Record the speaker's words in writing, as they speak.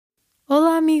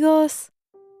amigos!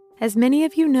 As many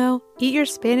of you know, Eat Your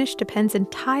Spanish depends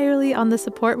entirely on the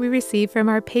support we receive from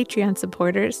our Patreon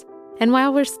supporters. And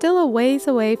while we're still a ways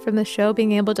away from the show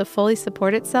being able to fully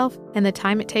support itself and the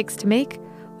time it takes to make,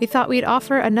 we thought we'd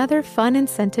offer another fun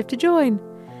incentive to join.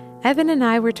 Evan and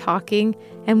I were talking,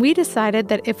 and we decided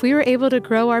that if we were able to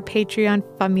grow our Patreon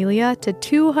familia to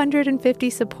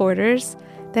 250 supporters,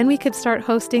 then we could start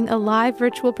hosting a live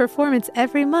virtual performance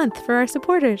every month for our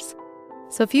supporters.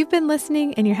 So if you've been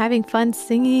listening and you're having fun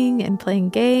singing and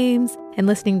playing games and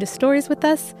listening to stories with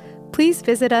us, please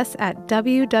visit us at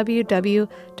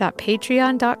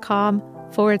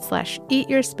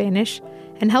www.patreon.com/eatyourspanish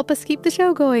and help us keep the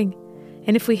show going.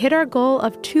 And if we hit our goal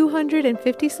of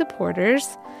 250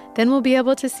 supporters, then we'll be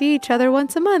able to see each other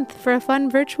once a month for a fun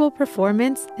virtual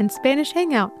performance and Spanish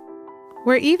hangout.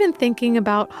 We're even thinking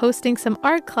about hosting some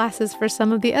art classes for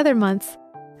some of the other months.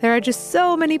 There are just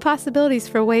so many possibilities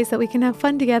for ways that we can have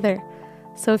fun together.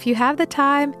 So if you have the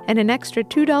time and an extra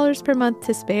 $2 per month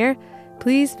to spare,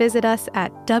 please visit us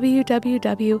at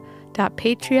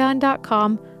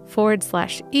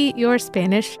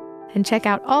www.patreon.com/eatyourspanish and check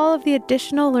out all of the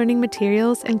additional learning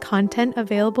materials and content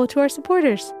available to our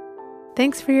supporters.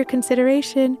 Thanks for your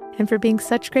consideration and for being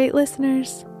such great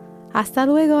listeners. Hasta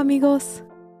luego, amigos.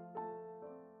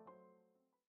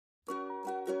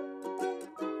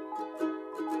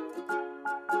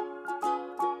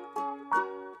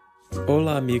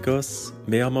 Hola amigos,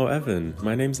 me llamo Evan.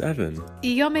 My name's Evan. Y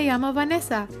yo me llamo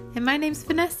Vanessa, and my name's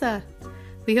Vanessa.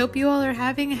 We hope you all are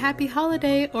having a happy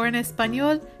holiday, or in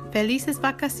español, felices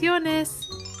vacaciones.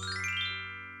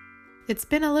 It's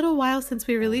been a little while since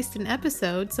we released an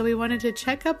episode, so we wanted to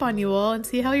check up on you all and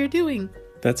see how you're doing.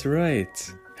 That's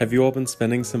right. Have you all been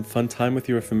spending some fun time with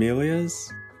your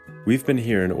familias? We've been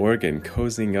here in Oregon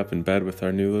cozying up in bed with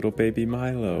our new little baby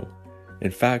Milo. In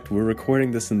fact, we're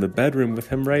recording this in the bedroom with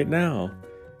him right now.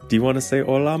 Do you want to say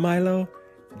hola, Milo?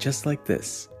 Just like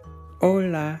this.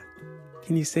 Hola.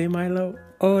 Can you say, Milo?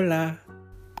 Hola.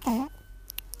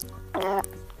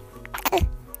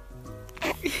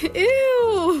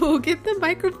 Ew! Get the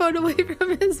microphone away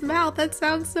from his mouth. That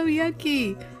sounds so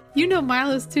yucky. You know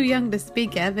Milo's too young to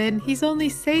speak, Evan. He's only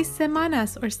 6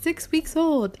 semanas, or 6 weeks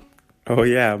old. Oh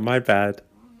yeah, my bad.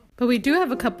 But we do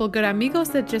have a couple good amigos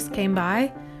that just came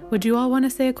by. Would you all want to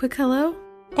say a quick hello?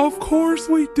 Of course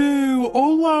we do!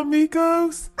 Hola,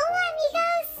 amigos! Hola,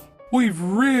 amigos! We've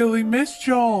really missed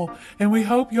y'all, and we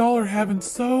hope y'all are having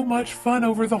so much fun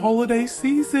over the holiday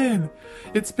season.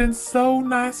 It's been so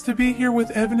nice to be here with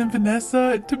Evan and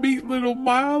Vanessa and to meet little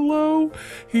Milo.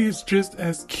 He's just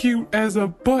as cute as a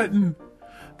button.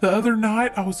 The other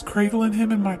night, I was cradling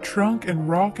him in my trunk and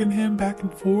rocking him back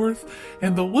and forth,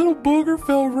 and the little booger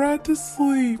fell right to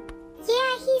sleep.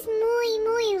 Yeah, he's muy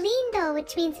lindo,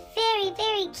 which means very,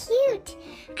 very cute.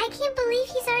 I can't believe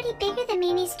he's already bigger than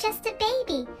me and he's just a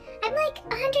baby. I'm like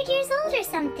 100 years old or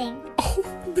something. Oh,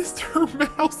 Mr.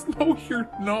 Mouse, no you're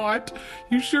not.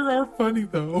 You sure are funny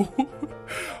though.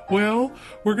 Well,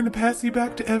 we're gonna pass you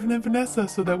back to Evan and Vanessa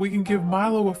so that we can give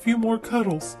Milo a few more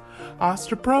cuddles.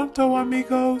 Hasta pronto,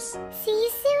 amigos. See you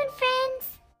soon,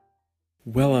 friends.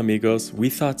 Well, amigos,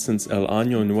 we thought since El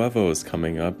Año Nuevo is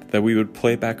coming up that we would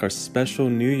play back our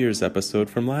special New Year's episode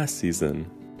from last season.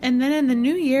 And then in the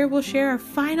new year, we'll share our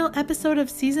final episode of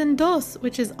Season 2,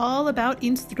 which is all about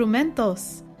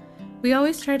instrumentos. We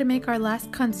always try to make our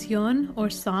last canción, or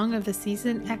song of the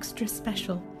season, extra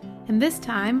special. And this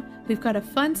time, we've got a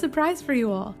fun surprise for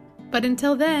you all. But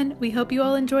until then, we hope you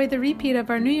all enjoy the repeat of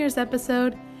our New Year's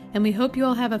episode, and we hope you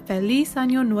all have a Feliz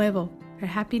Año Nuevo, or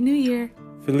Happy New Year.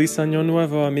 Feliz Año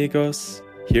Nuevo, amigos.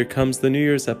 Here comes the New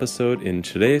Year's episode in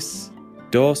 3,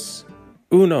 2,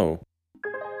 1.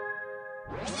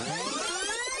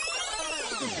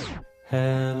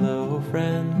 Hello,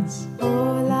 friends.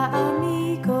 Hola,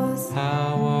 amigos.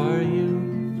 How are you?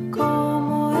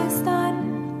 ¿Cómo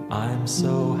están? I'm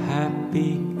so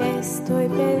happy Estoy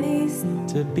feliz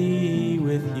to be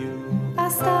with you. a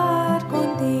estar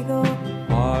contigo.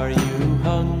 Are you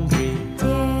hungry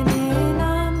Tienen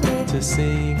hambre to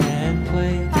sing and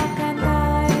play? a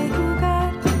cantar y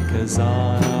jugar. 'Cause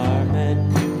on our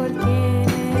menu Porque en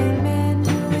el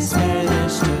menú is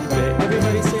Spanish today.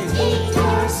 Everybody sing. Eat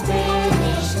your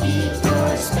Spanish, eat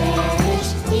your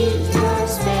Spanish, eat your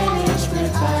Spanish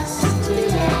with us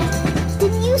today.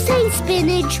 Did you say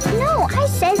spinach? No, I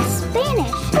said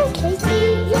Spanish. Okay.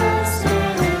 Eat your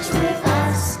Spanish with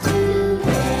us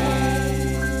today.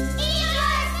 Eat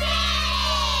your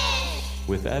Spanish!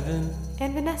 With Evan.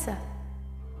 and Vanessa.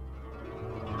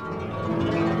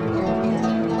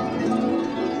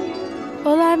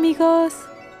 Hola, amigos.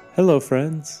 Hello,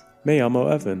 friends. Me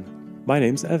llamo Evan. My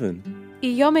name's Evan. Y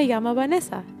yo me llamo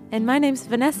Vanessa, and my name's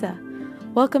Vanessa.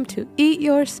 Welcome to Eat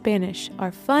Your Spanish,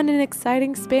 our fun and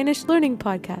exciting Spanish learning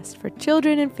podcast for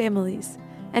children and families.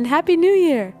 And Happy New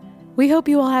Year! We hope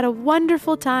you all had a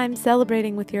wonderful time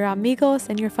celebrating with your amigos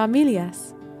and your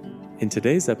familias. In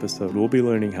today's episode, we'll be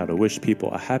learning how to wish people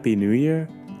a Happy New Year,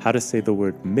 how to say the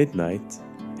word midnight,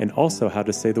 and also how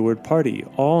to say the word party,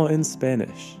 all in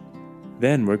Spanish.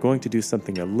 Then we're going to do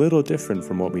something a little different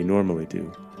from what we normally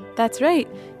do. That's right.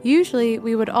 Usually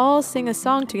we would all sing a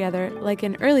song together like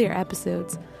in earlier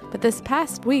episodes, but this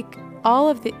past week, all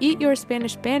of the Eat Your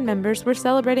Spanish band members were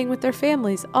celebrating with their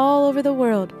families all over the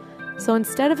world. So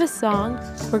instead of a song,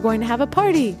 we're going to have a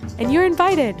party, and you're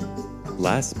invited.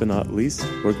 Last but not least,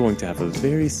 we're going to have a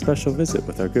very special visit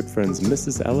with our good friends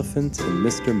Mrs. Elephant and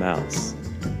Mr. Mouse.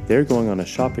 They're going on a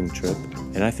shopping trip,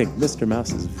 and I think Mr.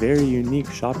 Mouse's very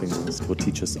unique shopping list will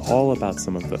teach us all about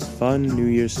some of the fun New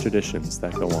Year's traditions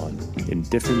that go on in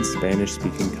different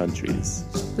Spanish-speaking countries.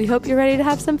 We hope you're ready to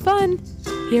have some fun.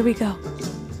 Here we go.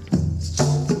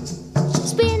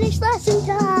 Spanish lesson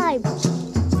time!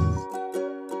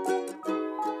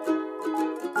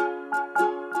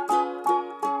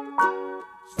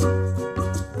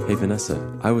 Hey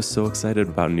Vanessa, I was so excited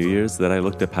about New Year's that I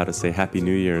looked up how to say Happy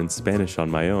New Year in Spanish on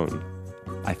my own.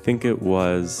 I think it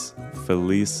was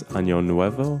Feliz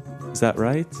nuevo. Is that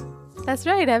right? That's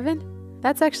right, Evan.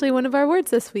 That's actually one of our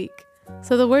words this week.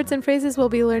 So the words and phrases we'll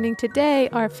be learning today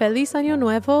are Feliz Año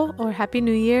Nuevo, or Happy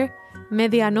New Year,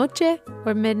 Medianoche,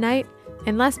 or midnight,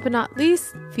 and last but not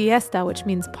least, fiesta, which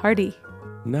means party.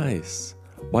 Nice.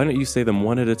 Why don't you say them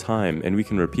one at a time and we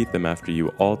can repeat them after you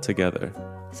all together?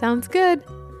 Sounds good.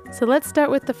 So let's start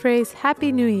with the phrase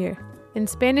Happy New Year. In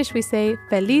Spanish, we say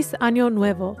Feliz Año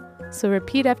Nuevo. So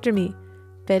repeat after me.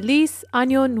 Feliz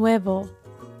Año Nuevo.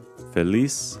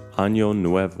 Feliz Año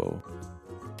Nuevo.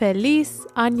 Feliz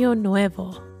Año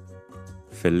Nuevo.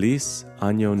 Feliz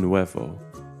Año Nuevo.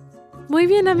 Muy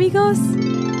bien, amigos.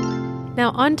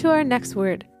 Now on to our next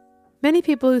word. Many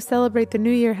people who celebrate the New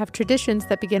Year have traditions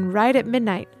that begin right at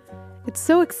midnight. It's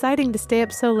so exciting to stay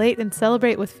up so late and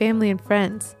celebrate with family and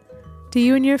friends. Do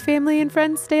you and your family and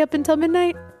friends stay up until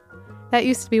midnight? That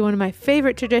used to be one of my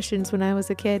favorite traditions when I was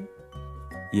a kid.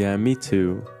 Yeah, me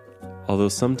too. Although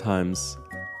sometimes,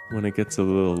 when it gets a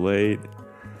little late,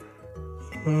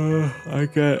 I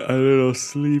get a little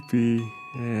sleepy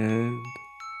and...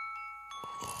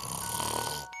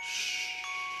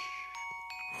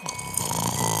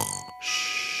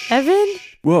 Evan?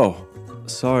 Whoa,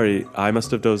 sorry, I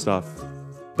must have dozed off.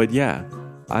 But yeah,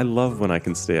 I love when I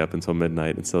can stay up until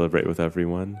midnight and celebrate with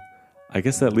everyone. I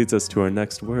guess that leads us to our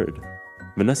next word.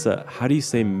 Vanessa, how do you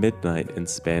say midnight in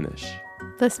Spanish?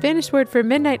 The Spanish word for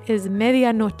midnight is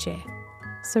medianoche.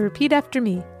 So repeat after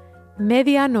me.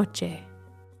 Medianoche.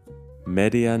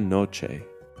 Medianoche.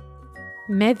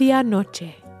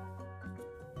 Medianoche.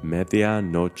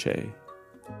 Medianoche.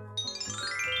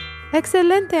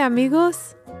 Excelente,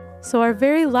 amigos! So our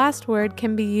very last word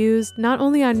can be used not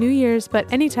only on New Year's,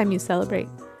 but anytime you celebrate.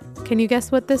 Can you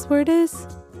guess what this word is?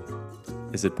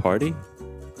 Is it party?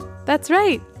 That's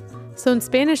right! So in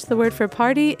Spanish, the word for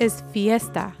party is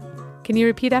fiesta. Can you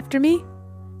repeat after me?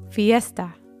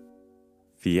 Fiesta.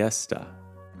 Fiesta.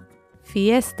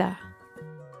 Fiesta.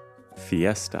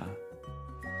 Fiesta.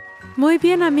 Muy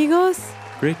bien, amigos!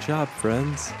 Great job,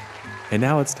 friends! And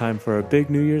now it's time for our big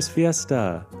New Year's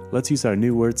fiesta. Let's use our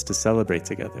new words to celebrate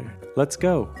together. Let's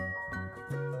go!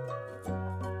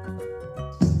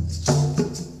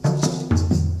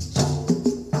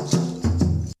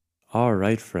 All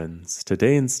right, friends.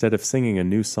 Today, instead of singing a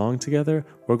new song together,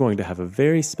 we're going to have a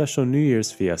very special New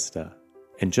Year's fiesta.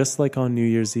 And just like on New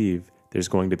Year's Eve, there's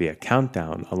going to be a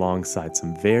countdown alongside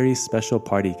some very special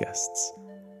party guests.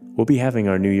 We'll be having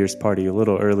our New Year's party a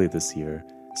little early this year,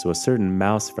 so a certain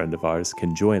mouse friend of ours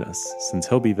can join us since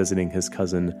he'll be visiting his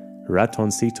cousin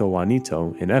Ratoncito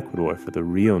Juanito in Ecuador for the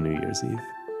real New Year's Eve.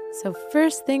 So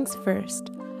first things first,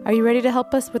 are you ready to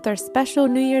help us with our special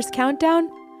New Year's countdown?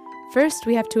 First,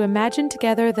 we have to imagine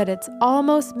together that it's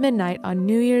almost midnight on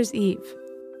New Year's Eve.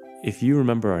 If you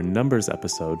remember our numbers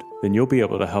episode, then you'll be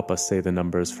able to help us say the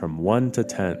numbers from 1 to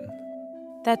 10.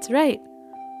 That's right.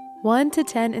 1 to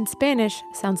 10 in Spanish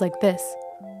sounds like this.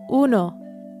 1,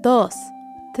 2,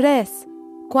 3,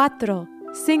 4,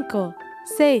 5,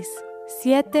 6,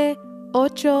 7,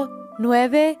 8,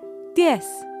 9, 10.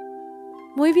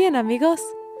 Muy bien, amigos.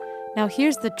 Now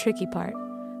here's the tricky part.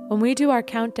 When we do our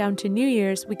countdown to New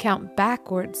Year's, we count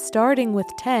backwards, starting with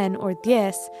 10 or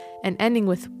 10 and ending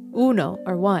with uno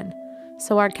or 1.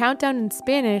 So our countdown in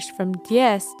Spanish from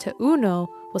 10 to uno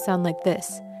will sound like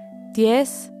this. 10,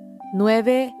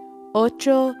 9,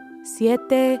 8,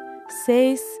 7,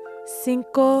 6, 5,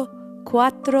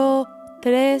 4,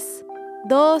 3,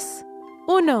 2,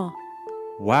 1.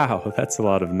 Wow, that's a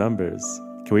lot of numbers.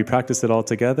 Can we practice it all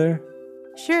together?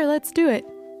 Sure, let's do it.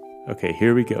 Okay,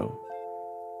 here we go.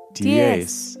 10,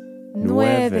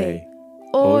 9, 8,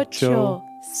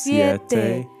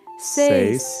 7,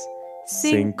 6,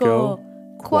 5,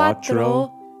 4,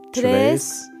 3,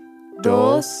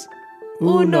 2,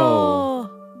 1.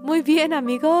 Muy bien,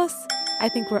 amigos. I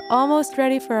think we're almost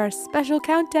ready for our special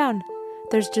countdown.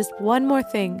 There's just one more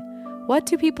thing. What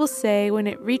do people say when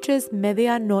it reaches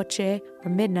medianoche or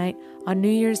midnight on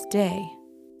New Year's Day?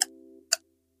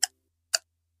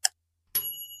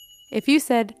 If you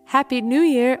said Happy New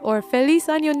Year or Feliz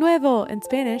Año Nuevo in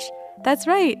Spanish, that's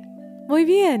right. Muy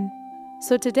bien.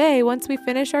 So today, once we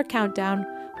finish our countdown,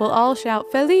 we'll all shout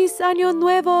Feliz Año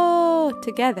Nuevo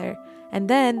together, and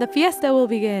then the fiesta will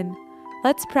begin.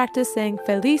 Let's practice saying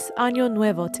Feliz Año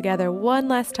Nuevo together one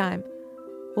last time.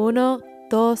 1,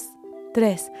 2,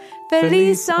 3.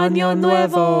 Feliz Año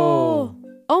Nuevo!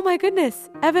 Oh my goodness,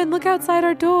 Evan, look outside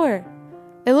our door.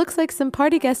 It looks like some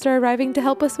party guests are arriving to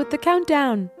help us with the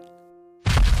countdown.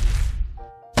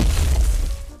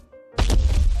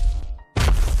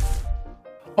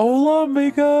 Hola,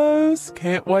 amigos!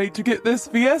 Can't wait to get this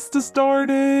fiesta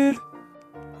started!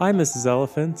 Hi, Mrs.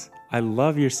 Elephant. I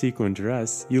love your sequin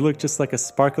dress. You look just like a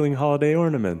sparkling holiday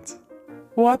ornament.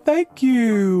 Why, thank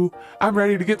you! I'm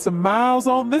ready to get some miles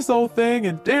on this old thing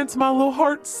and dance my little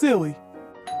heart silly.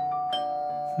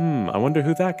 I wonder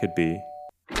who that could be.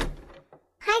 Hi,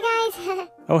 guys.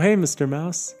 Oh, hey, Mr.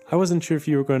 Mouse. I wasn't sure if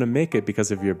you were going to make it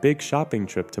because of your big shopping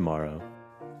trip tomorrow.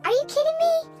 Are you kidding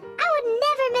me? I would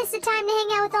never miss a time to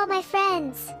hang out with all my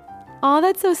friends. Aw,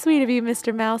 that's so sweet of you,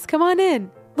 Mr. Mouse. Come on in.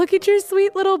 Look at your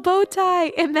sweet little bow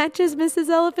tie. It matches Mrs.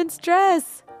 Elephant's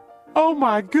dress. Oh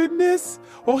my goodness!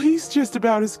 Well, he's just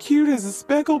about as cute as a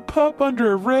speckled pup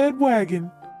under a red wagon.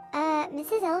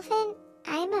 Mrs. Elephant,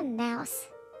 I'm a mouse.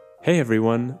 Hey,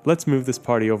 everyone. Let's move this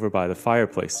party over by the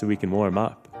fireplace so we can warm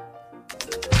up.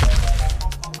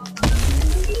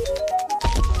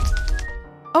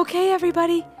 Okay,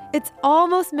 everybody. It's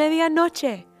almost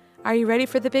medianoche. Are you ready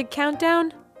for the big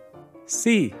countdown?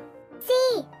 Sí.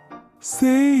 See?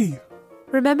 See?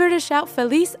 Remember to shout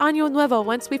Feliz Año Nuevo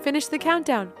once we finish the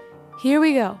countdown. Here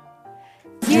we go.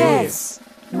 10,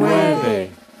 9, 8,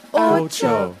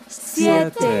 7,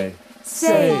 6,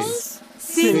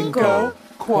 5,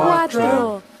 4,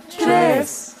 3, 2,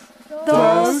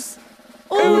 1. Feliz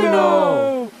Año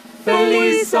Nuevo!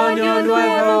 Feliz Año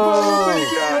Nuevo!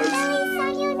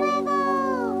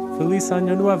 Feliz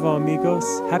Año Nuevo, amigos.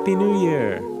 Happy New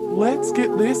Year. Let's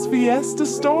get this fiesta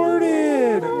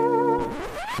started!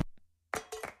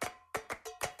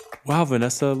 Wow,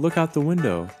 Vanessa, look out the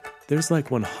window. There's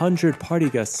like 100 party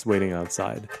guests waiting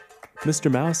outside. Mr.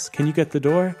 Mouse, can you get the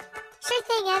door? Sure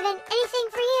thing, Evan. Anything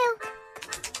for you.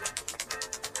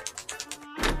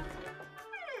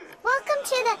 Welcome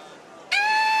to the...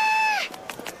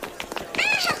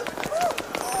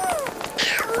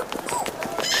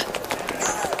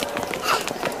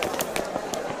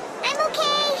 I'm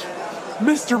okay.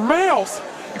 Mr. Mouse!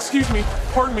 Excuse me,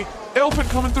 pardon me, elephant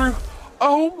coming through.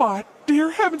 Oh my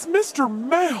dear heavens, Mr.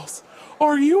 Mouse!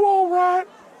 Are you alright?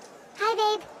 Hi,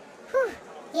 babe. Whew.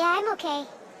 Yeah, I'm okay.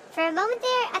 For a moment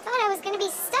there, I thought I was going to be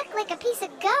stuck like a piece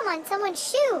of gum on someone's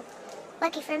shoe.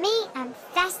 Lucky for me, I'm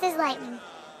fast as lightning.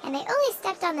 And I only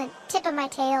stepped on the tip of my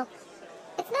tail.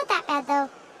 It's not that bad, though.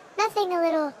 Nothing a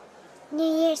little New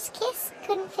Year's kiss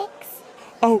couldn't fix.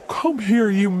 Oh, come here,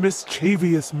 you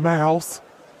mischievous mouse.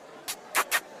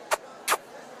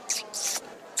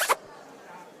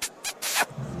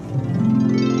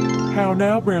 How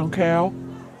now, brown cow?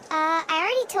 I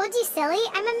already told you, silly,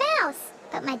 I'm a mouse.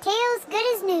 But my tail's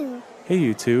good as new. Hey,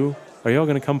 you two. Are y'all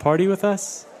gonna come party with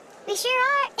us? We sure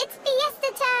are. It's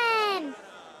fiesta time.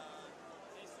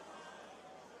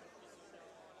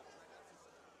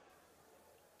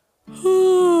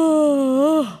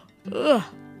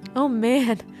 Oh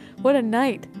man, what a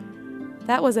night.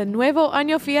 That was a Nuevo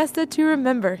Año fiesta to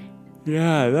remember.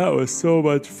 Yeah, that was so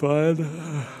much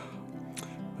fun.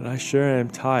 But I sure am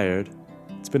tired.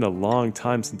 It's been a long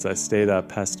time since I stayed up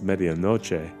past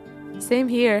medianoche. Same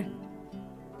here.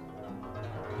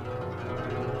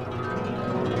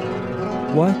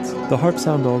 What? The harp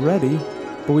sound already?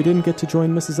 But we didn't get to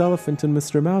join Mrs. Elephant and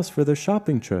Mr. Mouse for their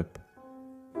shopping trip.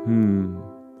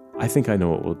 I think I know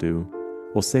what we'll do.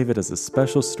 We'll save it as a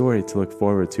special story to look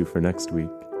forward to for next week.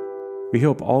 We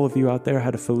hope all of you out there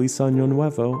had a Feliz Año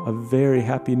Nuevo, a very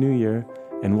happy New Year,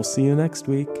 and we'll see you next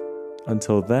week.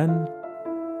 Until then...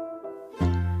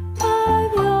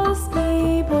 Adiós,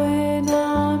 mi buen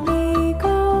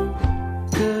amigo.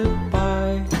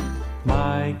 Goodbye,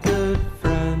 good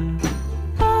friend.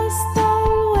 Hasta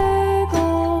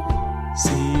luego.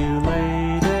 See you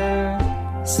later.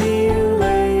 See you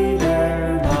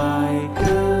later, my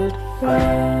good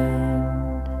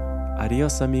friend.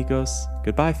 Adios, amigos.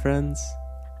 Goodbye, friends.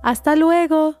 Hasta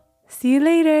luego. See you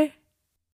later.